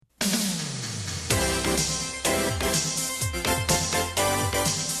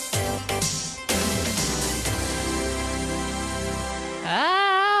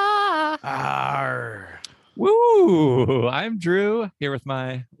I'm Drew here with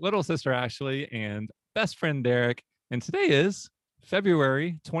my little sister Ashley and best friend Derek. And today is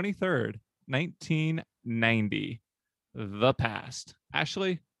February 23rd, 1990, the past.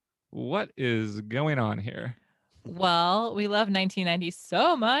 Ashley, what is going on here? Well, we love 1990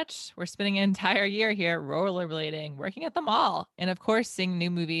 so much. We're spending an entire year here rollerblading, working at the mall, and of course, seeing new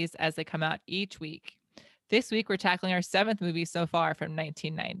movies as they come out each week. This week, we're tackling our seventh movie so far from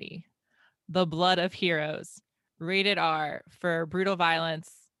 1990, The Blood of Heroes, rated R for brutal violence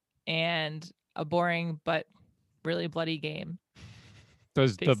and a boring but really bloody game,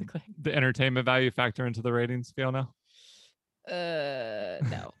 Does basically. the entertainment value factor into the ratings scale now?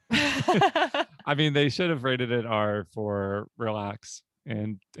 No. I mean, they should have rated it R for relax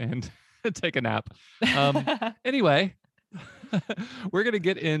and take a nap. Anyway, we're going to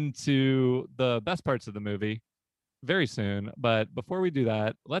get into the best parts of the movie very soon. But before we do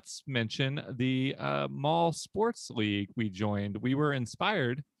that, let's mention the Mall Sports League we joined. We were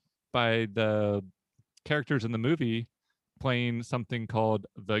inspired by the characters in the movie playing something called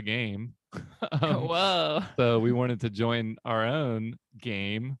The Game. Whoa. So we wanted to join our own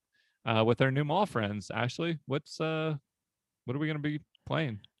game with our new mall friends. Ashley, what are we going to be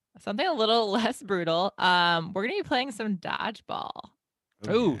playing? Something a little less brutal. We're going to be playing some dodgeball.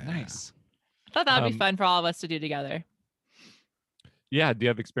 Oh, yeah. Nice. I thought that would be fun for all of us to do together. Yeah. Do you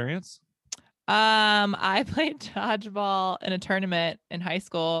have experience? I played dodgeball in a tournament in high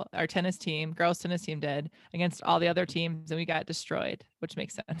school. Our tennis team, girls tennis team did, against all the other teams, and we got destroyed, which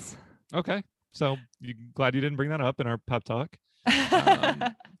makes sense. Okay. So glad you didn't bring that up in our pep talk.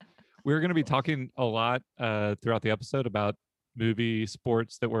 We're going to be talking a lot throughout the episode about movie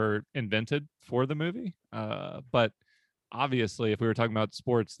sports that were invented for the movie. But obviously, if we were talking about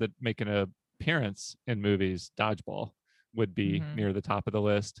sports that make an appearance in movies, dodgeball would be near the top of the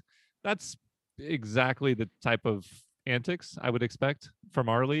list. That's exactly the type of antics I would expect from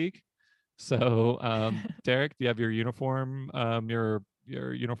our league. So, Derek, do you have your uniform, your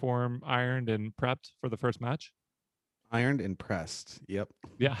uniform ironed and prepped for the first match? Ironed and pressed. Yep.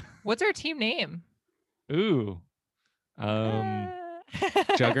 Yeah. What's our team name? Ooh.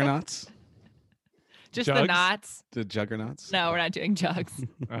 Juggernauts. Just Jugs? the knots. The Juggernauts. No, we're not doing jugs.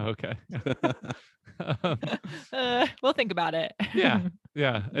 Oh, okay. We'll think about it. Yeah.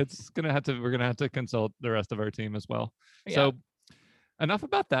 We're gonna have to consult the rest of our team as well. Yeah. So enough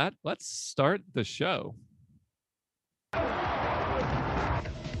about that. Let's start the show.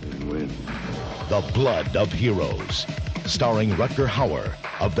 The Blood of Heroes, starring Rutger Hauer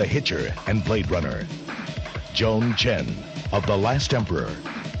of The Hitcher and Blade Runner, Joan Chen of The Last Emperor,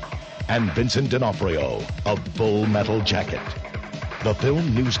 and Vincent D'Onofrio of Full Metal Jacket. The film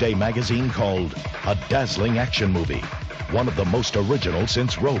Newsday magazine called a dazzling action movie, one of the most original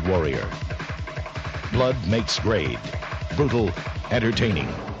since Road Warrior. Blood makes grade, brutal, entertaining.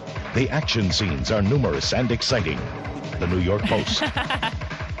 The action scenes are numerous and exciting. The New York Post.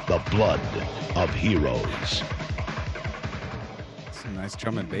 The Blood of Heroes. Some nice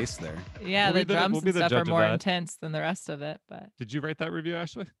drum and bass there. Yeah, We'll the be the- drums we'll be and the stuff are judge of more that. intense than the rest of it, but Did you write that review,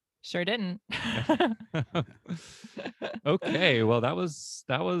 Ashley? sure didn't. Okay, well that was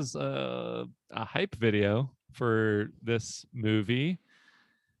a hype video for this movie.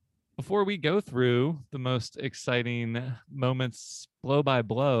 Before we go through the most exciting moments blow by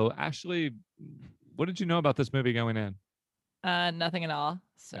blow, Ashley, what did you know about this movie going in? Nothing at all.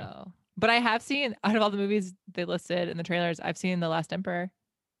 So, Yeah. but I have seen out of all the movies they listed in the trailers, I've seen The Last Emperor.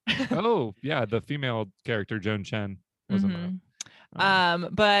 Oh, yeah, the female character Joan Chen was in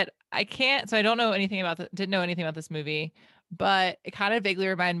that. But I can't. So I don't know anything about. Didn't know anything about this movie, but it kind of vaguely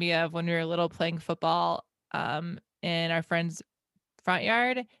reminded me of when we were little playing football, in our friend's front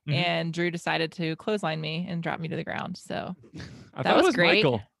yard, and Drew decided to clothesline me and drop me to the ground. So I that thought it was was great.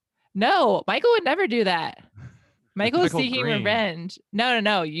 Michael. No, Michael would never do that. Michael was Michael seeking Green. revenge.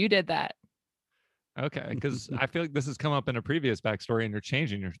 No, you did that. Okay, because I feel like this has come up in a previous backstory, and you're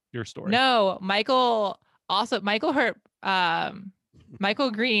changing your story. No, Michael hurt.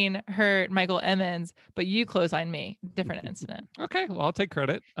 Michael Green hurt Michael Emmons, but you clotheslined me. Different incident. Okay, well I'll take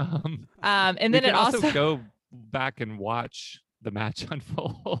credit. And We then it can also go back and watch the match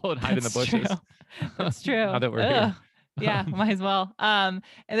unfold and hide in the That's bushes. true. That's true. Now that we're Ugh. here. Yeah, might as well. And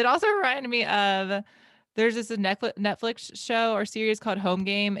it also reminded me of there's this Netflix show or series called Home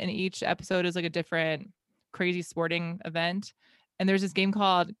Game, and each episode is like a different crazy sporting event. And there's this game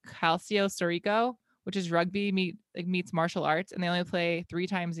called Calcio Storico, which is rugby meets martial arts, and they only play 3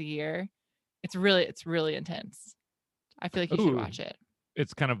 times a year. It's really intense. I feel like you should Ooh. watch it.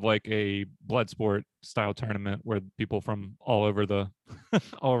 It's kind of like a blood sport style tournament where people from all over the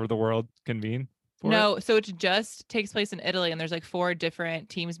all over the world convene. for it? No, so it just takes place in Italy, and there's like 4 different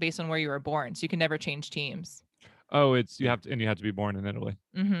teams based on where you were born, so you can never change teams. Oh, you have to be born in Italy.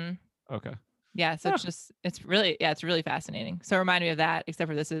 Mm-hmm. Okay. Yeah, so Huh. it's really fascinating. So it reminded me of that, except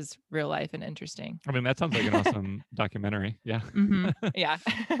for this is real life and interesting. I mean, that sounds like an awesome documentary. Yeah. Mm-hmm. Yeah.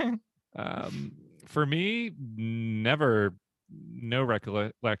 For me, no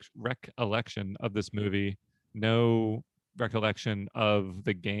recollection of this movie, no recollection of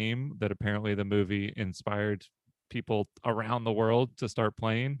the game that apparently the movie inspired people around the world to start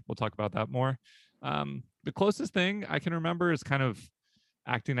playing. We'll talk about that more. The closest thing I can remember is kind of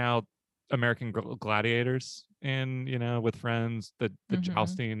acting out American gladiators and, with friends, the Mhm.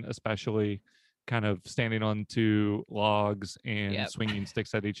 jousting, especially kind of standing on 2 logs and Yep. swinging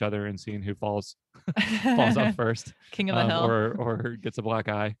sticks at each other and seeing who falls off first, King of the hill. or gets a black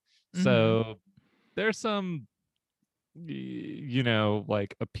eye. Mhm. So there's some,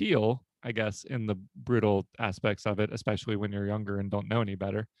 like appeal, I guess, in the brutal aspects of it, especially when you're younger and don't know any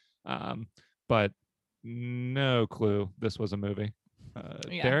better. But no clue this was a movie.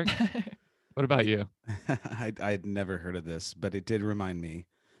 Yeah. Derek, what about you? I'd never heard of this, but it did remind me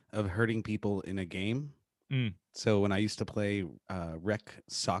of hurting people in a game. Mm. So when I used to play rec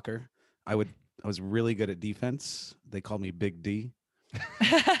soccer, I was really good at defense. They called me Big D.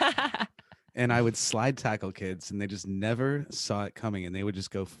 And I would slide tackle kids, and they just never saw it coming, and they would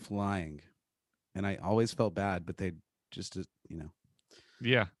just go flying. And I always felt bad, but they just,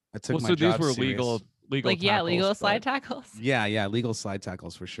 Yeah. I took my so these job were serious. legal like legal tackles, slide but- tackles. Yeah, legal slide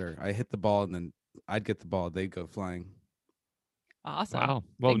tackles for sure. I hit the ball, and then I'd get the ball, they'd go flying. Awesome. Wow.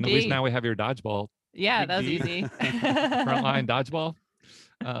 Well, Big at least D. now we have your dodgeball. Yeah, Big that was D. easy. Frontline dodgeball.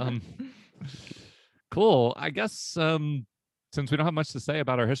 Cool. I guess since we don't have much to say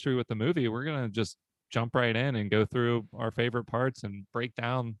about our history with the movie, we're gonna just jump right in and go through our favorite parts and break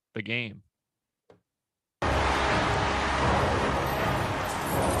down the game.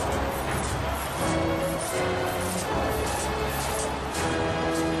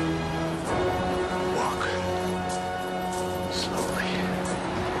 Walk slowly.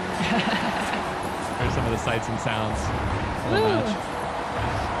 There's some of the sights and sounds of the Woo. match.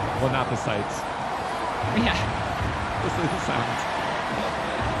 Well, not the sights, Yeah. just the sounds.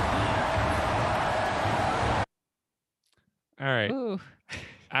 All right. Ooh.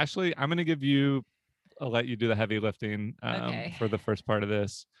 Ashley, I'll let you do the heavy lifting Okay. for the first part of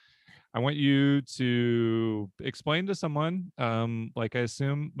this. I want you to explain to someone, like I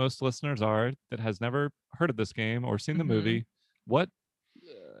assume most listeners are, that has never heard of this game or seen the Mhm. movie,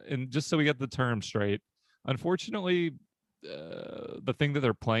 and just so we get the term straight, unfortunately, the thing that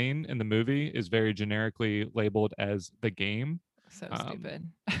they're playing in the movie is very generically labeled as the game. So Um,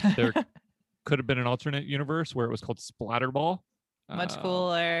 stupid. there could have been an alternate universe where it was called Splatterball. Much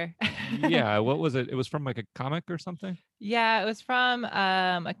cooler. Yeah, what was it? It was from like a comic or something? Yeah, it was from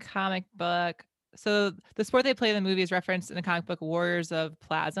a comic book. So the sport they play in the movie is referenced in the comic book Warriors of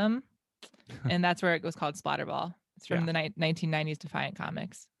Plasm, and that's where it was called Splatterball. It's from the 1990s Defiant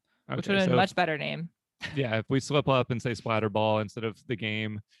Comics, which Okay, would have been so a much better name. yeah, if we slip up and say Splatterball instead of the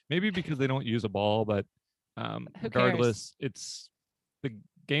game, maybe because they don't use a ball, but regardless, it's the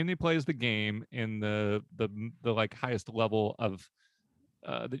game they play is the game, and the like highest level of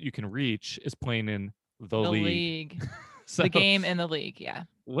that you can reach is playing in the league. So The game in the league, yeah.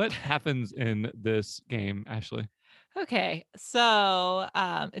 what happens in this game, Ashley? Okay, so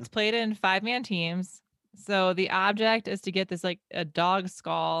it's played in 5-man teams. So the object is to get this like a dog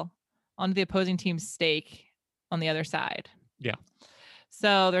skull onto the opposing team's stake on the other side. Yeah.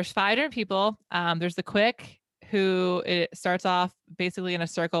 So there's 5 different people. There's the quick, who it starts off basically in a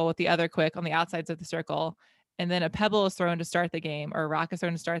circle with the other quick on the outsides of the circle. And then a pebble is thrown to start the game, or a rock is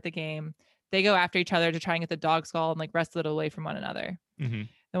thrown to start the game. They go after each other to try and get the dog skull and like wrestle it away from one another. Mm-hmm.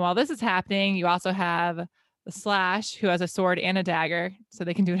 And while this is happening, you also have the Slash, who has a sword and a dagger, so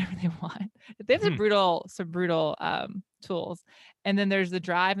they can do whatever they want. They have some brutal tools. And then there's the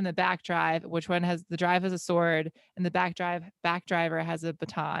drive and the back drive, which one has the drive has a sword, and the back driver has a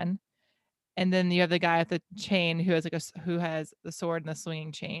baton. And then you have the guy at the chain who has who has the sword and the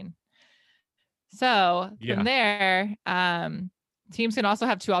swinging chain. So from there, teams can also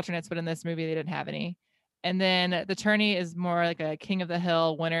have 2 alternates, but in this movie they didn't have any. And then the tourney is more like a King of the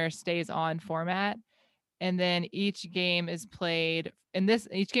Hill, winner stays on format. And then each game is played in this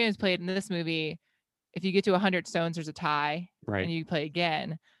movie. If you get to 100 stones, there's a tie, Right. and you play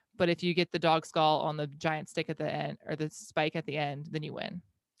again. But if you get the dog skull on the giant stick at the end, or the spike at the end, then you win.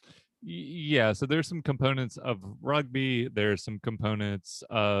 Yeah, so there's some components of rugby. There's some components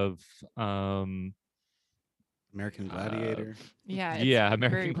of American Gladiator. Yeah. it's Yeah, very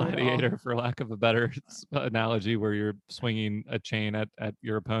American brutal. Gladiator, for lack of a better analogy, where you're swinging a chain at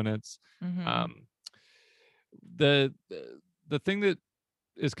your opponents. Mhm. Um, the the thing that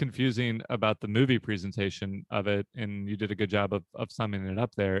is confusing about the movie presentation of it, and you did a good job of summing it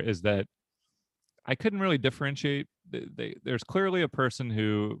up there, is that I couldn't really differentiate. There's clearly a person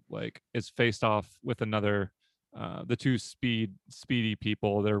who like is faced off with another. The two speedy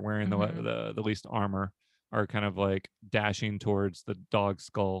people that are wearing Mhm. the least armor are kind of like dashing towards the dog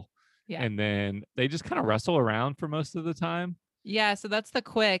skull, Yeah. and then they just kind of wrestle around for most of the time. Yeah, so that's the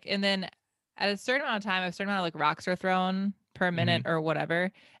quick. And then at a certain amount of time, a certain amount of like rocks are thrown per minute or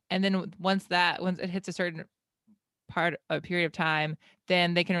whatever. And then once it hits a certain a period of time,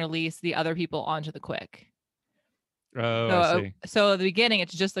 then they can release the other people onto the quick. Oh, So, I see. so at the beginning,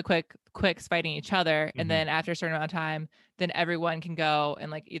 it's just the quicks fighting each other, and Mhm. then after a certain amount of time, then everyone can go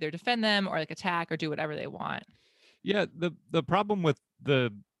and like either defend them or like attack or do whatever they want. Yeah, the problem with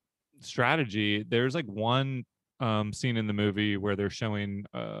the strategy, there's like one scene in the movie where they're showing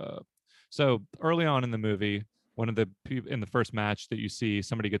so early on in the movie, one of the people in the first match that you see,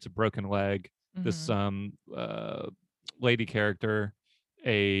 somebody gets a broken leg. This lady character,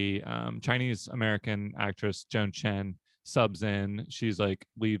 a Chinese American actress, Joan Chen, subs in. She's like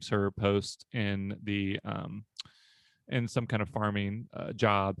leaves her post in some kind of farming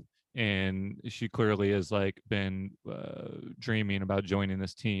job, and she clearly has like been dreaming about joining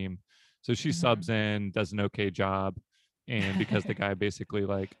this team, so she subs in, does an okay job, and because the guy basically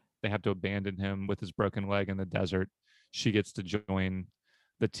like they have to abandon him with his broken leg in the desert, she gets to join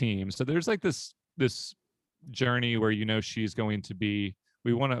the team. So there's like this journey where she's going to be,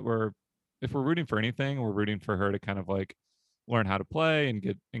 we're if we're rooting for anything, we're rooting for her to kind of like learn how to play and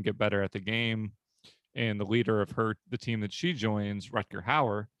get better at the game. And the leader of the team that she joins, Rutger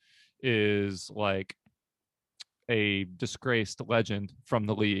Hauer, is like a disgraced legend from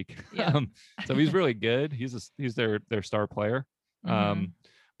the league. Yeah. So he's really good. He's their star player.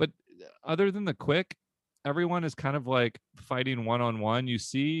 But other than the quick, everyone is kind of like fighting one-on-one. You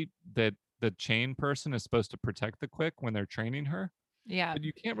see that the chain person is supposed to protect the quick when they're training her, Yeah. but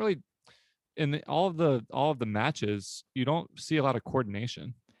you can't really all of the matches, you don't see a lot of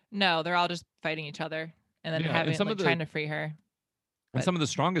coordination. No, they're all just fighting each other and then Yeah, and having trying to free her. and some of the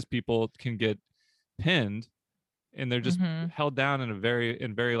strongest people can get pinned, and they're just held down in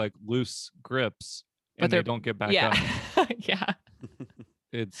very like loose grips, and they don't get back up. Yeah.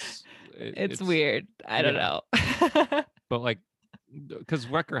 It's weird. I don't know. But like, because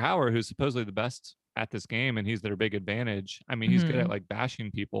Rutger Hauer, who's supposedly the best at this game and he's their big advantage, I mean, he's good at like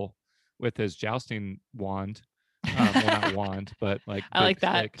bashing people with his jousting wand. Well, not wand, but like I like big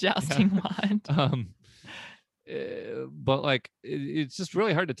that stick. jousting wand. But like it's just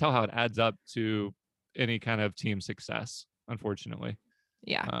really hard to tell how it adds up to any kind of team success, unfortunately.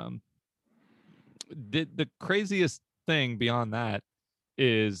 Yeah. The craziest thing beyond that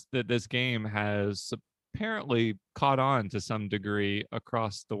is that this game has apparently caught on to some degree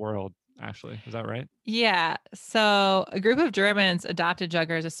across the world. Ashley, is that right? Yeah. So a group of Germans adopted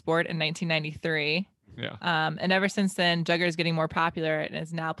Jugger as a sport in 1993. Yeah. And ever since then, Jugger is getting more popular and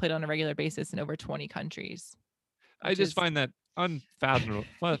is now played on a regular basis in over 20 countries. I just find that unfathomable.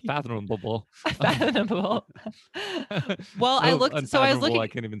 Fathomable. Unfathomable. Well, I was looking. I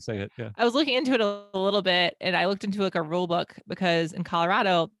can't even say it. Yeah. I was looking into it a little bit, and I looked into like a rule book because in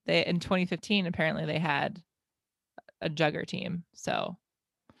Colorado, in 2015 apparently they had a Jugger team. So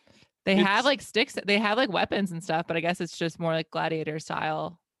they have like sticks, they have like weapons and stuff, but I guess it's just more like gladiator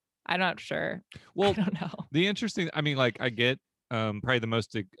style. I'm not sure. Well, I don't know. The interesting, I mean, like I get probably the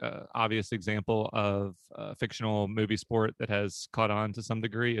most obvious example of fictional movie sport that has caught on to some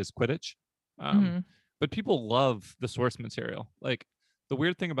degree is Quidditch. But people love the source material. Like the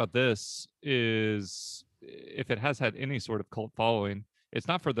weird thing about this is if it has had any sort of cult following, it's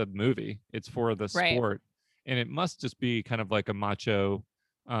not for the movie, it's for the sport. And it must just be kind of like a macho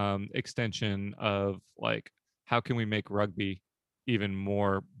extension of like, how can we make rugby even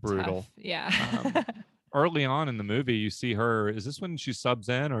more brutal? Tough. Yeah. Early on in the movie, you see her. Is this when she subs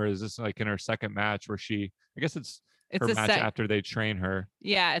in, or is this like in her second match where she? I guess it's her match after they train her.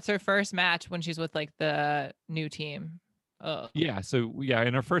 Yeah, it's her first match when she's with like the new team. Oh. Yeah. So yeah,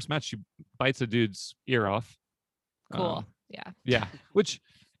 in her first match, she bites a dude's ear off. Cool. Yeah. Yeah, which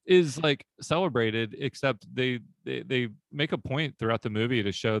is like celebrated, except they make a point throughout the movie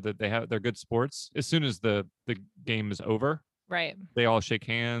to show that they're good sports. As soon as the game is over, right, they all shake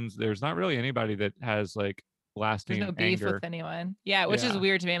hands. There's not really anybody that has like lasting There's no beef anger. with anyone. Yeah, which is Yeah.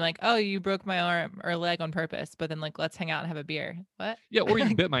 weird to me. I'm like, oh, you broke my arm or leg on purpose, but then like, let's hang out and have a beer. What? Yeah, or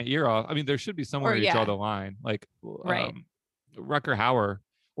you bit my ear off. I mean, there should be somewhere Or you draw yeah, the line. Like right. Rucker Hauer,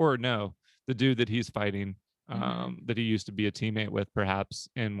 or no, the dude that he's fighting, Mhm. that he used to be a teammate with, perhaps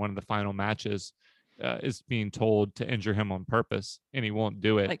in one of the final matches, is being told to injure him on purpose, and he won't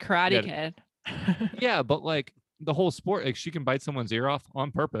do it. Like Karate Yet- Kid. yeah, but like the whole sport, like she can bite someone's ear off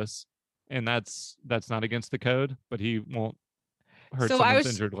on purpose, and that's not against the code, but he won't hurt So I someone's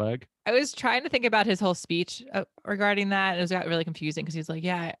was injured leg. I was trying to think about his whole speech regarding that. And it got really confusing because he's like,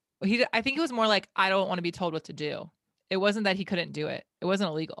 yeah, I think it was more like, I don't want to be told what to do. It wasn't that he couldn't do it. It wasn't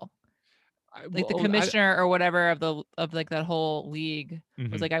illegal. Like the commissioner or whatever of like that whole league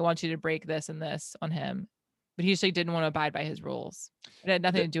was like, I want you to break this and this on him. But he actually didn't want to abide by his rules. It had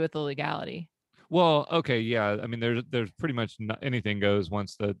nothing to do with the legality. Well, okay, yeah. I mean, there's pretty much anything goes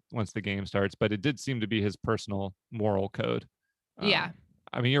once the game starts, but it did seem to be his personal moral code. Yeah.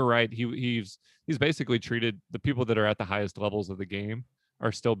 I mean, you're right. He's basically treated the people that are at the highest levels of the game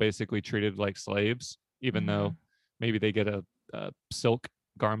are still basically treated like slaves, even though maybe they get a silk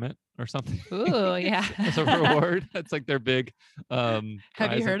garment or something. Ooh, yeah. as a reward. That's like their big Have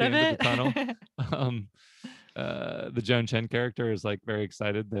prize you heard at of the end it? the tunnel. The Joan Chen character is like very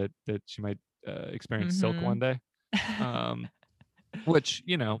excited that she might experience silk one day. Which,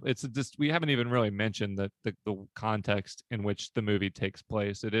 you know, it's just, we haven't even really mentioned the context in which the movie takes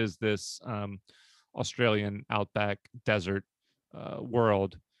place. It is this Australian outback desert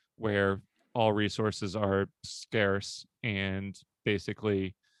world where all resources are scarce, and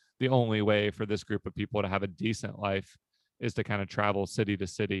basically the only way for this group of people to have a decent life is to kind of travel city to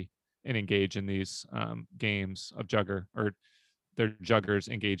city and engage in these games of jugger, or they're juggers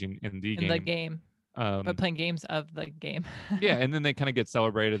engaging in the In game. the game. But playing games of the game. Yeah, and then they kind of get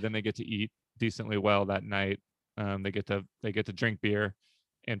celebrated. Then they get to eat decently well that night. They get to drink beer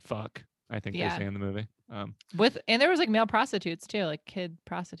and fuck, I think they say in the movie. And there was like male prostitutes too, like kid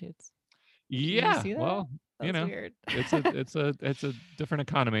prostitutes. Yeah, see that? well, That you was know, weird. it's a different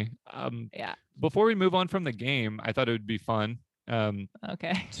economy. Yeah. Before we move on from the game, I thought it would be fun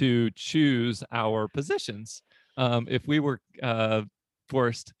Okay. to choose our positions. If we were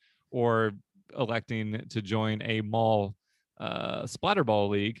forced or electing to join a mall splatterball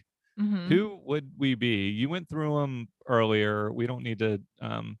league, who would we be? You went through them earlier. We don't need to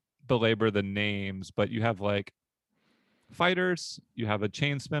belabor the names, but you have like fighters, you have a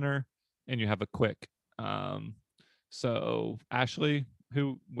chain spinner, and you have a quick. So Ashley,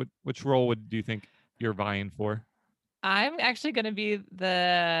 which role do you think you're vying for? I'm actually going to be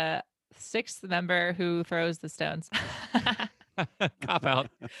the sixth member who throws the stones. Cop out.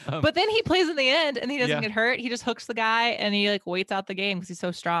 But then he plays in the end and he doesn't Yeah. get hurt. He just hooks the guy and he like waits out the game because he's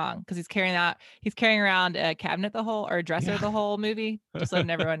so strong. Because he's carrying around a cabinet or a dresser the whole movie. Just letting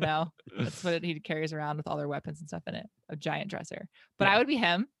everyone know. That's what he carries around with all their weapons and stuff in it. A giant dresser. But I would be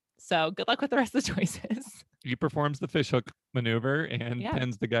him. So good luck with the rest of the choices. He performs the fishhook maneuver and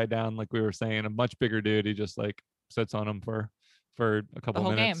pins the guy down, like we were saying. A much bigger dude. He just like sits on him for a couple The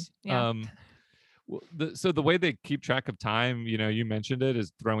whole minutes. game. Yeah. So the way they keep track of time, you know, you mentioned it,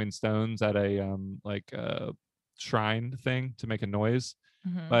 is throwing stones at a shrine thing to make a noise.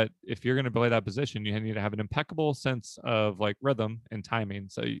 But if you're going to play that position, you need to have an impeccable sense of like rhythm and timing.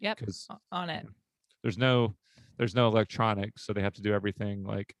 So because on it, there's no electronics, so they have to do everything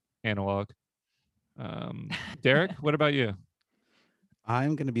like analog. Derek, what about you?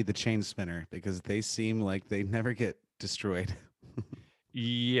 I'm going to be the chain spinner because they seem like they never get destroyed.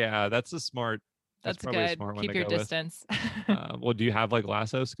 Yeah, that's a smart. That's probably good. A smart one Keep to your go distance. With. Well, do you have like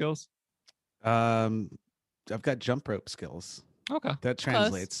lasso skills? I've got jump rope skills. Okay, that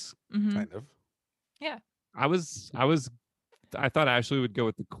translates kind of. Yeah. I thought Ashley would go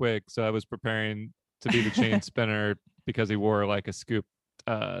with the quick, so I was preparing to be the chain spinner because he wore like a scoop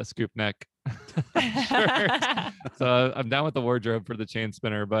neck shirt. So I'm down with the wardrobe for the chain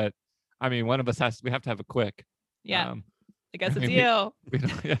spinner, but I mean, one of us we have to have a quick. Yeah. I guess it's you.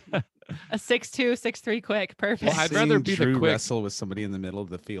 A 6'2", 6'3" quick. Perfect. Well, I'd rather be Drew the quick. wrestle with somebody in the middle of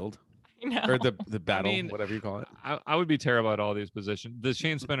the field. No. Or the battle, I mean, whatever you call it. I would be terrible at all these positions. The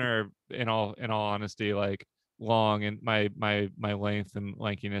chain spinner, in all honesty, like long, and my length and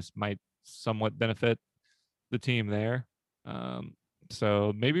lankiness might somewhat benefit the team there.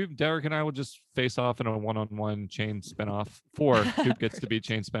 So maybe Derek and I will just face off in a one-on-one chain spin-off for who gets to be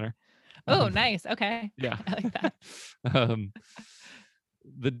chain spinner. Oh, nice. Okay. Yeah. I like that.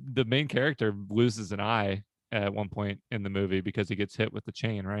 The main character loses an eye at one point in the movie because he gets hit with the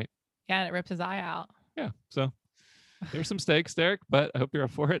chain, right? Yeah, and it rips his eye out. Yeah. So there's some stakes, Derek, but I hope you're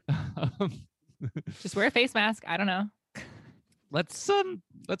up for it. Just wear a face mask. I don't know. Let's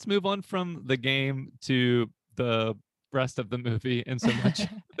move on from the game to the rest of the movie, in so much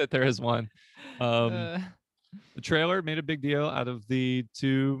that there is one. Uh, The trailer made a big deal out of the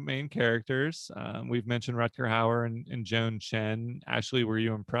two main characters. We've mentioned Rutger Hauer and Joan Chen. Ashley, were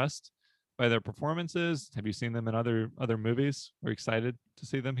you impressed by their performances? Have you seen them in other movies? We're excited to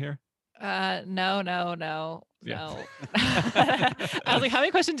see them here. no. Yeah. I was like, how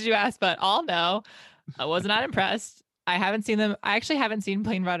many questions did you ask? But all no. I was not impressed. I haven't seen them. I actually haven't seen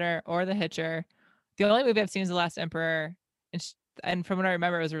Plane Runner or The Hitcher. The only movie I've seen is The Last Emperor, and from what I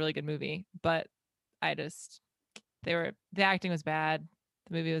remember, it was a really good movie. But the acting was bad.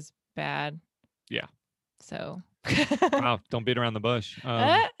 The movie was bad. Yeah. So. Wow, don't beat around the bush.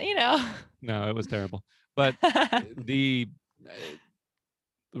 You know. No, it was terrible. But the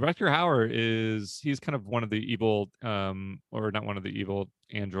Rutger Hauer he's kind of one of the evil, or not one of the evil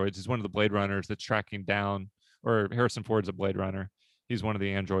androids. He's one of the Blade Runners that's tracking down, or Harrison Ford's a Blade Runner. He's one of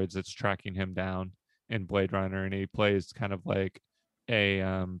the androids that's tracking him down in Blade Runner, and he plays kind of like a,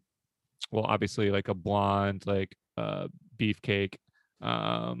 well, obviously like a blonde, like beefcake,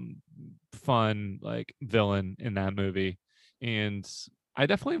 fun like villain in that movie. And I've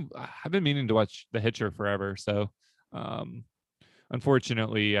been meaning to watch The Hitcher forever. So,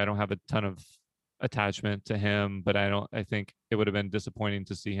 unfortunately, I don't have a ton of attachment to him, but I think it would have been disappointing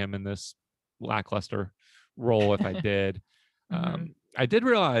to see him in this lackluster role if I did. I did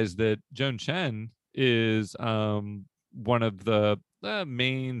realize that Joan Chen is one of the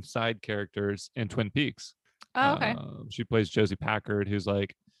main side characters in Twin Peaks. Oh, okay. She plays Josie Packard, who's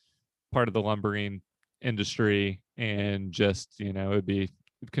like part of the lumbering industry, and just, it'd be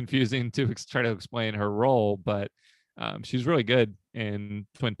confusing to try to explain her role, but she's really good in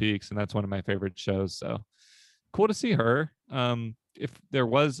Twin Peaks, and that's one of my favorite shows. So cool to see her. If there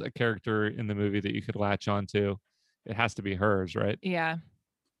was a character in the movie that you could latch onto, it has to be hers, right? Yeah.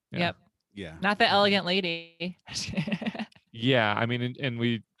 Yeah. Yep. Yeah. Not the elegant lady. Yeah, I mean, and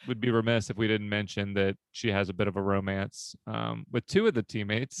we would be remiss if we didn't mention that she has a bit of a romance with two of the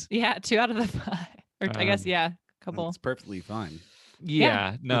teammates. Yeah, 2 out of the 5. Or I guess, yeah, a couple. It's perfectly fine.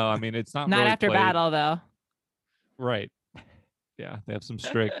 Yeah, no, I mean, it's not Not really after played- battle, though. Right. Yeah, they have some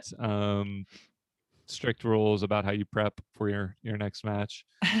strict rules about how you prep for your next match.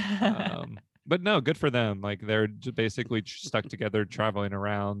 But no, good for them. Like, they're basically stuck together, traveling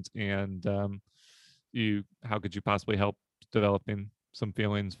around, and how could you possibly help developing some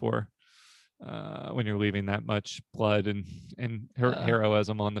feelings for when you're leaving that much blood and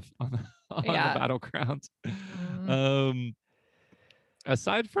heroism on the battleground.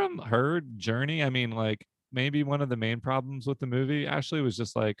 Aside from her journey, I mean, like, maybe one of the main problems with the movie, Ashley, was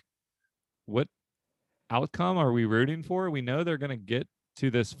just like, what outcome are we rooting for? We know they're going to get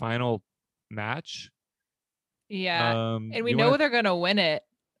to this final match. Yeah. And we know they're going to win it.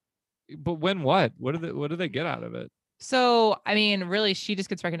 But win what? What do they get out of it? So, I mean, really, she just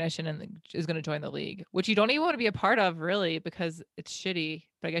gets recognition and is going to join the league, which you don't even want to be a part of, really, because it's shitty.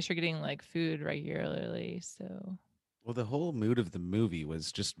 But I guess you're getting like food regularly. So, well, the whole mood of the movie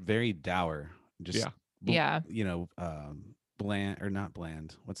was just very dour. Just bland, or not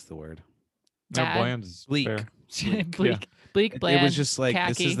bland. What's the word? No, bland is bleak. Fair. bleak, bland. It was just like,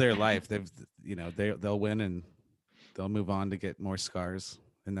 khaki. This is their life. They'll win and they'll move on to get more scars,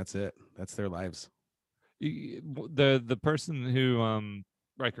 and that's it. That's their lives. The person who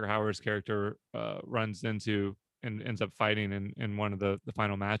Riker Hauer's character runs into and ends up fighting in one of the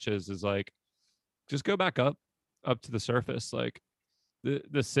final matches is like, just go back up to the surface. Like,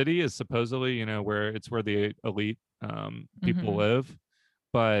 the city is supposedly, where the elite people live,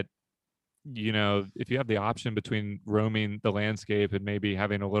 but if you have the option between roaming the landscape and maybe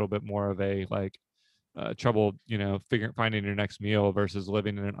having a little bit more of a like trouble, finding your next meal versus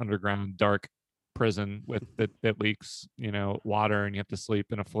living in an underground dark prison with that leaks, water, and you have to sleep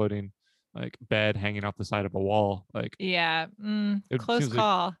in a floating like bed hanging off the side of a wall. Like, yeah, close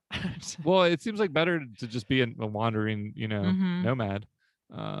call. Well, it seems like better to just be a wandering, nomad.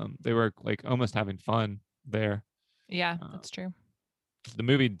 They were like almost having fun there. Yeah, that's true. The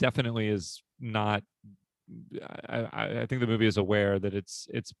movie definitely is not. I think the movie is aware that it's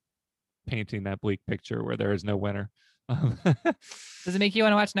painting that bleak picture where there is no winner. Does it make you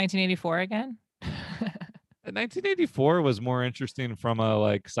want to watch 1984 again? 1984 was more interesting from a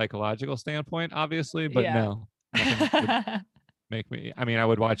like psychological standpoint, obviously, but no, nothing would make me. I mean, I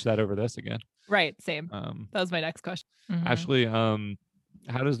would watch that over this again. Right, same. That was my next question. Ashley, how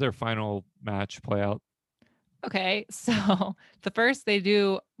does their final match play out? Okay, so the first they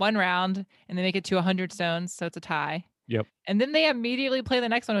do one round and they make it to 100 stones, so it's a tie. Yep. And then they immediately play the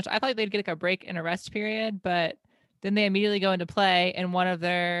next one, which I thought they'd get like a break and a rest period, but then they immediately go into play, and one of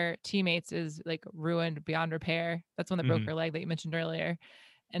their teammates is like ruined beyond repair. That's when they broke Mhm. her leg that you mentioned earlier.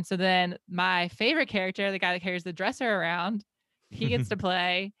 And so then my favorite character, the guy that carries the dresser around, he gets to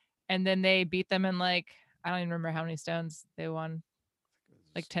play, and then they beat them in like, I don't even remember how many stones they won,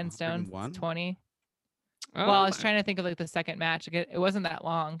 like 10 stones, 101? 20. Well, I was Um, trying to think of like the second match. Like, it wasn't that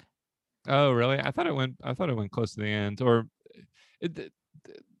long. Oh, really? I thought it went. I thought it went close to the end. Or it,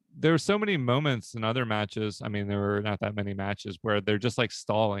 there were so many moments in other matches. I mean, there were not that many matches where they're just like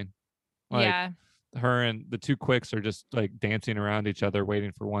stalling. Like Yeah. her and the two quicks are just like dancing around each other,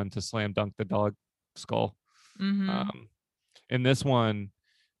 waiting for one to slam dunk the dog skull. Mm-hmm. In this one,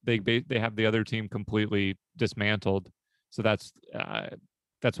 they have the other team completely dismantled. So that's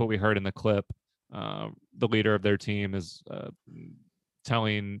what we heard in the clip. The leader of their team is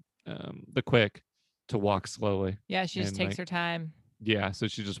telling the quick to walk slowly. Yeah, she just and, takes like, her time. Yeah, so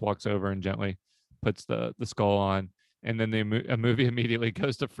she just walks over and gently puts the skull on, and then a movie immediately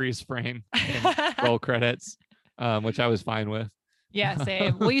goes to freeze frame and roll credits, which I was fine with. Yeah,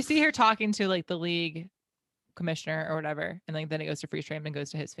 same. Well, you see her talking to like the league commissioner or whatever, and like then it goes to freeze frame and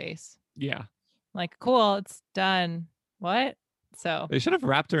goes to his face. Yeah, Like, cool, it's done. What? So they should have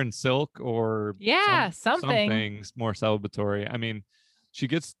wrapped her in silk or yeah, something. something more celebratory. I mean, she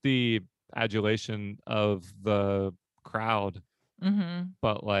gets the adulation of the crowd, Mm-hmm.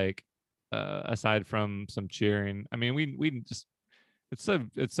 but like aside from some cheering, I mean, we just it's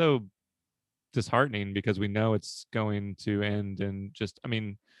so disheartening because we know it's going to end. And just, I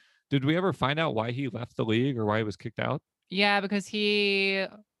mean, did we ever find out why he left the league or why he was kicked out? Yeah, because he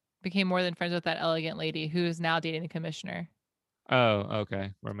became more than friends with that elegant lady who is now dating the commissioner. Oh,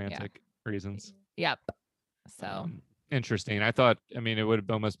 okay, romantic reasons. Yep. So Interesting. I thought, I mean, it would have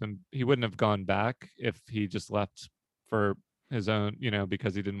almost been, he wouldn't have gone back if he just left for his own,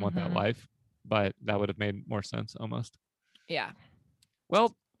 because he didn't want that Mhm. life, but that would have made more sense almost. yeah.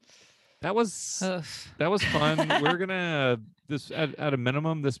 Well, that was fun. We're gonna at a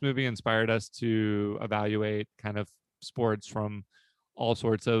minimum, this movie inspired us to evaluate kind of sports from all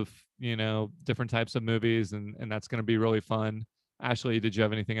sorts of different types of movies, and that's gonna be really fun. Ashley, did you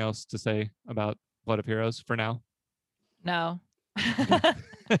have anything else to say about Blood of Heroes for now? No.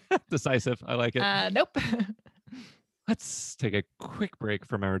 Decisive. I like it. Nope. Let's take a quick break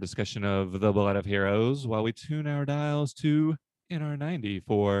from our discussion of the Blood of Heroes while we tune our dials to NR90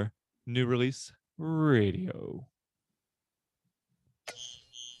 for new release radio.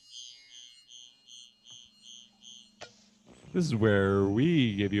 This is where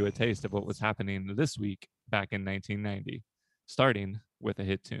we give you a taste of what was happening this week back in 1990, starting with a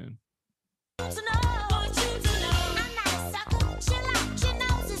hit tune.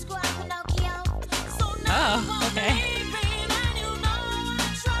 Oh, okay.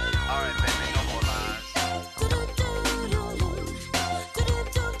 All right, baby, no more lies.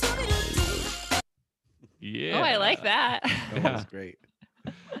 Yeah. Oh, I like that. That was great.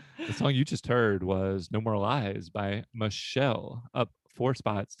 The song you just heard was No More Lies by Michelle, up 4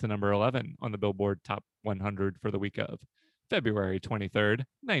 spots to number 11 on the Billboard Top 100 for the week of February 23rd,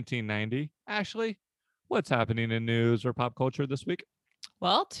 1990. Ashley, what's happening in news or pop culture this week?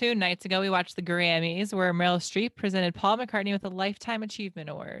 Well, 2 nights ago, we watched the Grammys, where Meryl Streep presented Paul McCartney with a Lifetime Achievement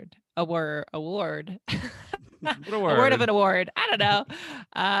Award. Award. What a A word of word. an award. I don't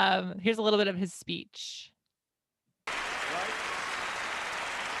know. Here's a little bit of his speech.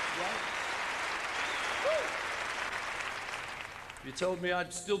 If you told me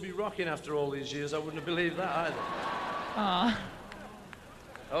I'd still be rocking after all these years, I wouldn't have believed that either. Aw.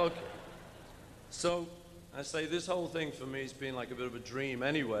 Okay. So, I say this whole thing for me has been like a bit of a dream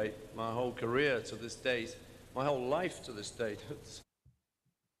anyway. My whole career to this date, my whole life to this date.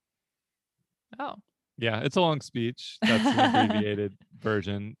 Oh. Yeah, it's a long speech. That's an abbreviated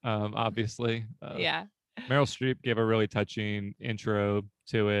version, obviously. Yeah. Meryl Streep gave a really touching intro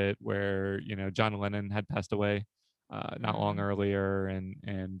to it where, John Lennon had passed away not long earlier, and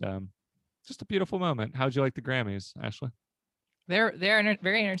just a beautiful moment. How'd you like the Grammys, Ashley? They're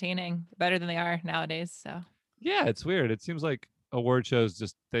very entertaining, better than they are nowadays. So Yeah, it's weird. It seems like award shows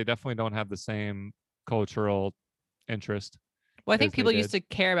they definitely don't have the same cultural interest. well, I as think they people used did.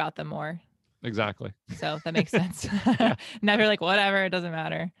 to care about them more. Exactly. So that makes sense. Now they're like, whatever, it doesn't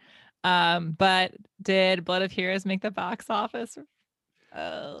matter. But did Blood of Heroes make the box office?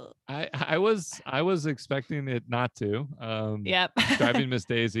 Oh, I was expecting it not to. yep. Driving Miss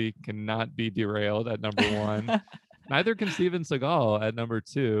Daisy cannot be derailed at number 1. Neither can Steven Seagal at number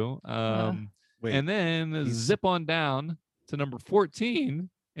 2. Wait, And then he's- zip on down to number 14,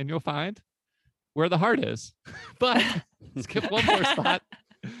 and you'll find where the heart is. But skip one more spot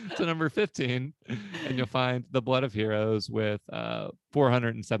to number 15, and you'll find The Blood of Heroes with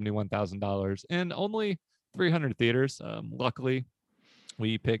 $471,000 in only 300 theaters. Luckily,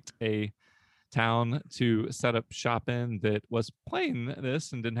 we picked a town to set up shop in that was playing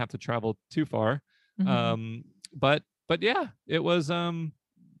this and didn't have to travel too far. Mhm. But yeah, it was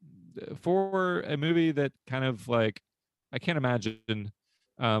for a movie that kind of like, I can't imagine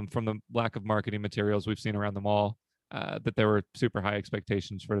from the lack of marketing materials we've seen around the mall that there were super high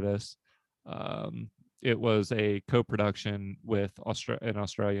expectations for this. It was a co-production with an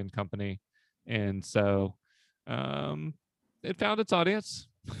Australian company, and so it found its audience.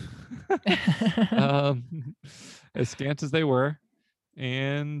 As scant as they were.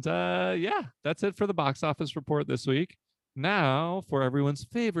 And yeah, that's it for the box office report this week. Now for everyone's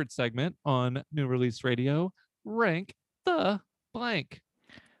favorite segment on New Release Radio, Rank the Blank.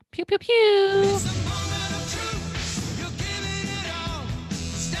 Pew pew pew.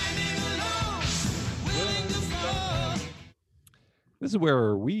 This is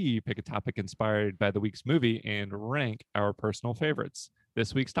where we pick a topic inspired by the week's movie and rank our personal favorites.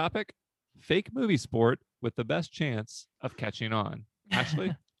 This week's topic, fake movie sport with the best chance of catching on.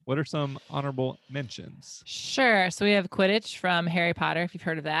 Ashley, what are some honorable mentions? Sure. So we have Quidditch from Harry Potter, if you've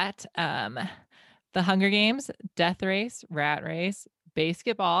heard of that. The Hunger Games, Death Race, Rat Race,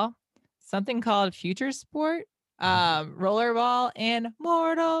 Basketball, something called Future Sport, Rollerball, and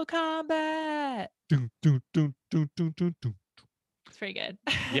Mortal Kombat. Dun, dun, dun, dun, dun, dun, dun. It's pretty good.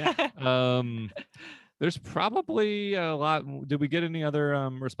 Yeah. There's probably a lot. Did we get any other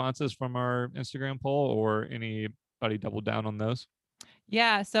responses from our Instagram poll, or anybody doubled down on those?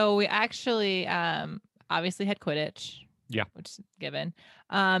 Yeah. So we actually obviously had Quidditch. Yeah. Which is given.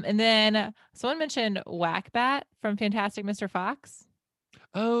 And then someone mentioned Whack-Bat from Fantastic Mr. Fox.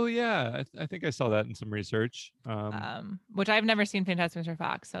 Oh yeah, I think I saw that in some research. Which I've never seen Fantastic Mr.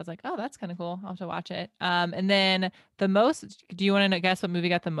 Fox. So I was like, oh, that's kind of cool. I'll have to watch it. And then the most, do you want to guess what movie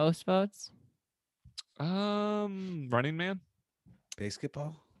got the most votes? Running Man.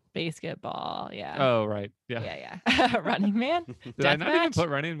 Basketball. Basketball. Yeah. Oh right, yeah. Yeah. Running Man. Did I not even Deathmatch? put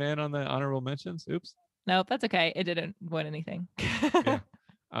Running Man on the honorable mentions? Oops. Nope, that's okay. It didn't win anything.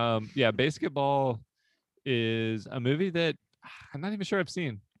 Yeah, Basketball is a movie that I'm not even sure I've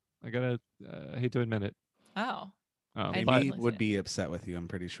seen. I gotta hate to admit it. Oh. but I Amy definitely would see it. be upset with you, I'm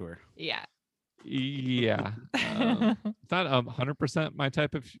pretty sure. Yeah. yeah, it's not 100% my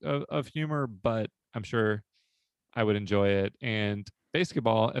type of humor, but I'm sure I would enjoy it. And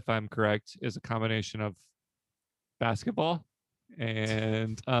Basketball, if I'm correct, is a combination of basketball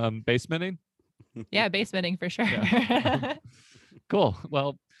and basementing. Yeah, basementing for sure. Yeah. Cool.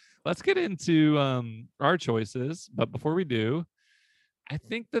 Well, let's get into our choices. But before we do, I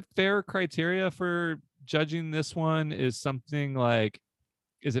think the fair criteria for judging this one is something like,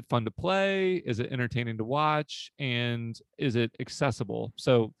 is it fun to play? Is it entertaining to watch? And is it accessible?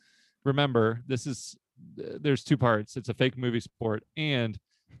 So remember, there's two parts. It's a fake movie sport and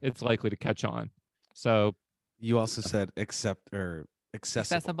it's likely to catch on. So You also said accessible,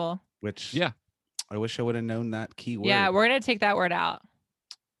 Accessible. which yeah, I wish I would have known that key word. Yeah, we're gonna take that word out.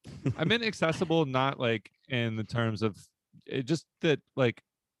 I meant accessible, not like in the terms of it, just that like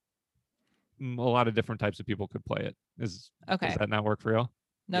a lot of different types of people could play it. Does Okay. that not work for y'all?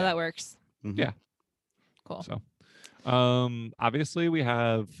 No, Yeah. that works. Mhm. Yeah. Cool. So obviously we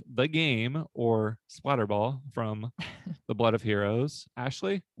have The Game, or Splatterball, from The Blood of Heroes.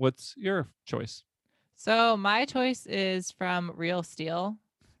 Ashley, what's your choice? So my choice is from Real Steel.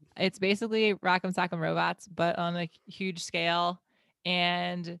 It's basically Rock'em Sock'em Robots, but on a huge scale.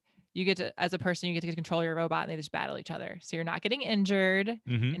 And you get to, as a person, you get to control your robot and they just battle each other. So you're not getting injured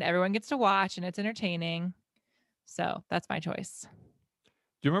Mm-hmm. and everyone gets to watch and it's entertaining. So that's my choice.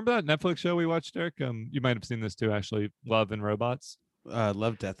 Do you remember that Netflix show we watched, Eric? You might have seen this too, Ashley. Love and Robots.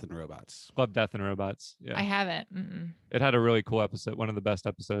 Love, Death, and Robots. Love, Death, and Robots. Yeah. I haven't. Mm-mm. It had a really cool episode. One of the best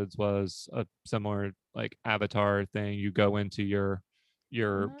episodes was a similar like Avatar thing. You go into your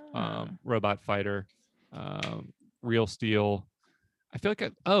Ah. robot fighter, Real Steel. I feel like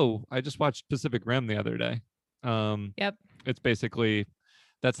I just watched Pacific Rim the other day. Yep. It's basically,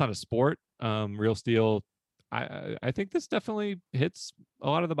 that's not a sport. Real Steel. I think this definitely hits a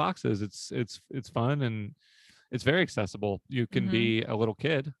lot of the boxes. It's fun and it's very accessible. You can be a little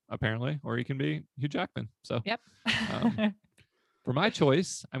kid apparently, or you can be Hugh Jackman. So Yep. for my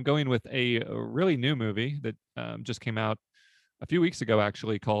choice, I'm going with a really new movie that just came out a few weeks ago,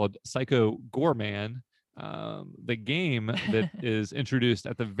 actually, called Psycho Goreman. The game that is introduced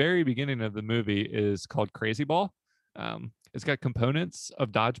at the very beginning of the movie is called Crazy Ball. It's got components of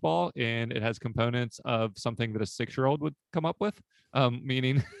dodgeball, and it has components of something that a 6-year-old would come up with.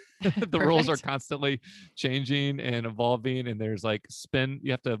 Meaning the rules are Perfect. constantly changing and evolving, and there's like spin.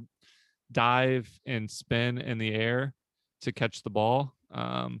 You have to dive and spin in the air to catch the ball.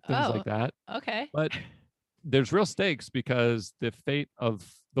 Things Oh, like that. okay. But there's real stakes because the fate of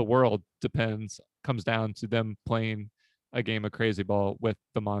the world comes down to them playing a game of crazy ball with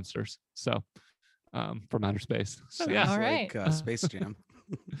the monsters. So from outer space. So Sounds yeah, All like right. Space Jam.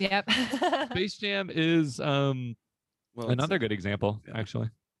 Yep. Space Jam is Well, it's, another good example, yeah. actually.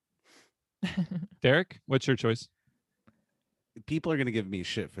 Derek, what's your choice? People are gonna give me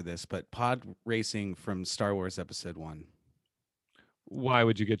shit for this, but pod racing from Star Wars Episode 1. Why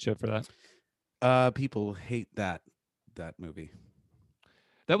would you get shit for that? People hate that movie.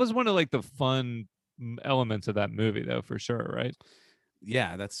 That was one of like the fun elements of that movie, though, for sure, right?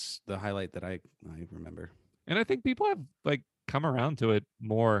 Yeah, that's the highlight that I remember. And I think people have like come around to it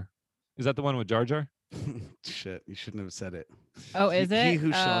more. Is that the one with Jar Jar? Shit, you shouldn't have said it. Oh, is He it?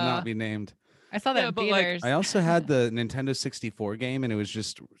 who shall not be named. I saw that Yeah, in but, like, theaters. I also had the Nintendo 64 game, and it was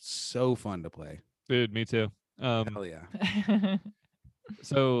just so fun to play. Dude, me too. Hell yeah.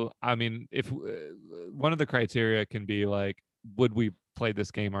 So, I mean, if one of the criteria can be like, would we play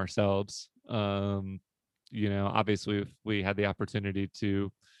this game ourselves? Obviously, if we had the opportunity to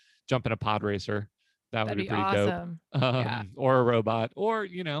jump in a pod racer, that would That'd be be pretty awesome. dope. Yeah. Or a robot, or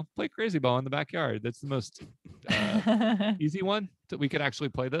play crazy ball in the backyard. That's the most easy one that we could actually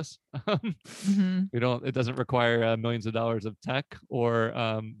play this. Mhm. It doesn't require millions of dollars of tech or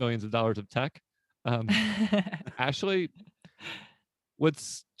millions of dollars of tech. Ashley,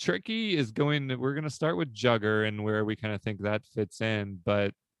 what's tricky is we're going to start with Jugger and where we kind of think that fits in,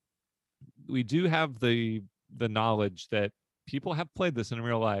 but we do have the knowledge that people have played this in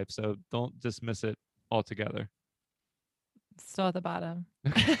real life, so don't dismiss it altogether. Still at the bottom.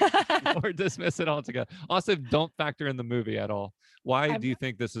 Or dismiss it altogether. Also, don't factor in the movie at all. Why I'm- do you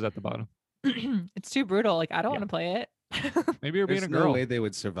think this is at the bottom? It's too brutal. Like, I don't Yeah. want to play it. Maybe you're being There's a no girl. way they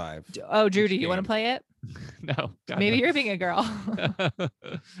would survive. Oh, Drew, do Each you want to game. play it? No. God, Maybe no. you're being a girl.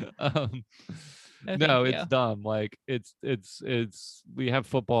 No, No, thank it's you. dumb. Like it's we have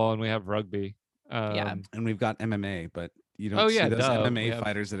football and we have rugby. Yeah. And we've got MMA, but you don't Oh, see yeah, those duh. We MMA have-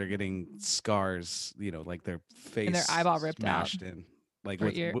 fighters that are getting scars, like their face their eyeball ripped out. smashed in, like Or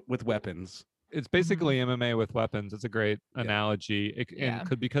with ear. with weapons. It's basically MMA with weapons. It's a great Yeah. analogy. Yeah.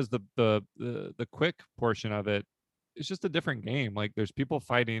 And because the quick portion of it, it's just a different game. Like there's people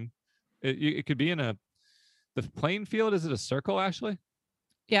fighting. It could be in the playing field. Is it a circle, Ashley?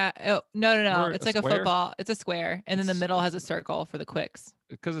 Yeah. Oh, no. Or It's a like a square? football. It's a square. And then the It's- middle has a circle for the quicks.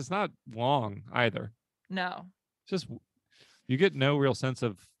 Because it's not long either. No. It's just you get no real sense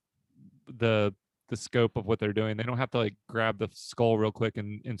of the scope of what they're doing. They don't have to like grab the skull real quick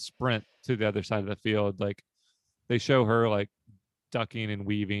and sprint to the other side of the field. Like they show her like ducking and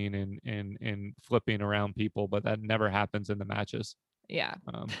weaving and flipping around people, but that never happens in the matches. Yeah.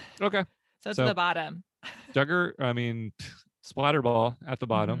 Okay. So it's So- at the bottom. Jugger, I mean splatter ball at the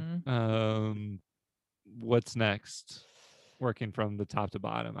bottom. Mm-hmm. What's next? Working from the top to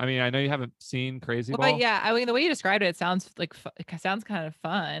bottom. I mean, I know you haven't seen Crazy Well, Ball. but yeah, I mean, the way you described it, it sounds like it sounds kind of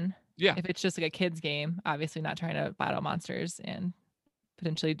fun. Yeah. If it's just like a kid's game, obviously not trying to battle monsters and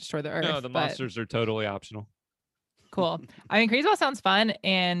potentially destroy the earth. No, the but monsters are totally optional. cool. I mean, Crazy Ball sounds fun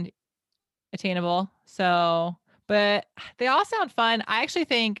and attainable. So, but they all sound fun. I actually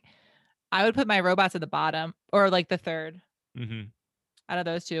think I would put my robots at the bottom or like the third Mm-hmm. out of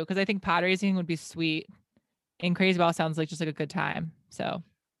those two because I think pod racing would be sweet. And Crazy Ball sounds like just like a good time. So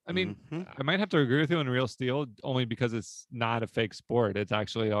I mean, Mhm. I might have to agree with you on Real Steel only because it's not a fake sport. It's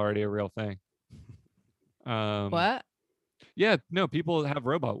actually already a real thing. what? Yeah, no, people have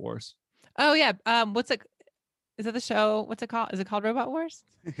robot wars. Oh yeah. What's it? Is that the show? What's it called? Is it called Robot Wars?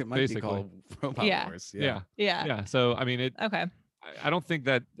 It might Basically. be called Robot Yeah. Wars. Yeah. Yeah. Yeah. So I mean, Okay. I don't think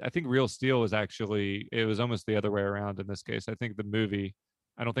that. I think Real Steel was actually. It was almost the other way around in this case. I think the movie.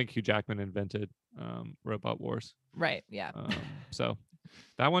 I don't think Hugh Jackman invented Robot Wars. Right. Yeah. So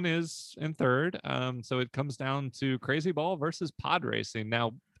that one is in third. So it comes down to Crazy Ball versus pod racing.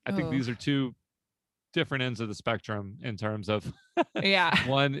 Now, I think Oh. these are two different ends of the spectrum in terms of Yeah.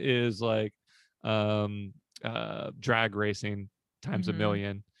 one is like drag racing times a Mhm.